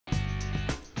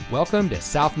Welcome to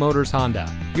South Motors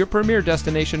Honda, your premier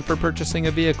destination for purchasing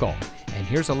a vehicle. And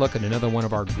here's a look at another one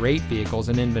of our great vehicles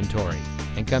in inventory,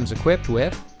 and comes equipped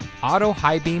with auto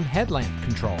high beam headlamp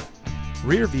control,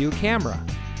 rear view camera,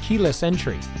 keyless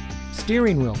entry,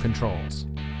 steering wheel controls,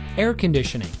 air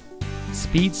conditioning,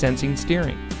 speed sensing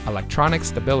steering, electronic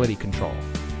stability control,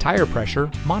 tire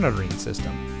pressure monitoring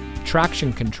system,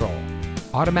 traction control,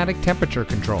 automatic temperature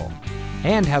control,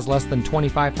 and has less than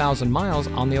 25,000 miles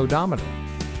on the odometer.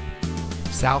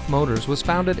 South Motors was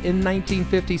founded in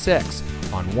 1956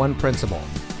 on one principle: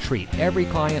 treat every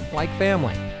client like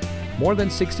family. More than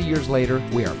 60 years later,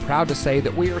 we are proud to say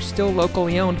that we are still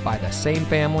locally owned by the same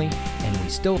family, and we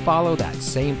still follow that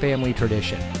same family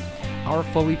tradition. Our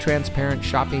fully transparent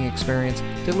shopping experience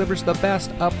delivers the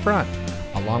best up front,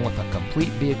 along with a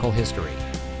complete vehicle history.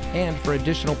 And for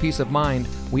additional peace of mind,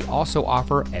 we also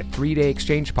offer a 3-day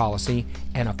exchange policy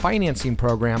and a financing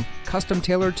program custom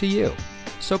tailored to you.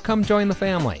 So come join the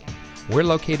family. We're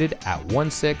located at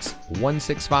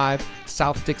 16165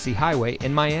 South Dixie Highway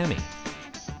in Miami.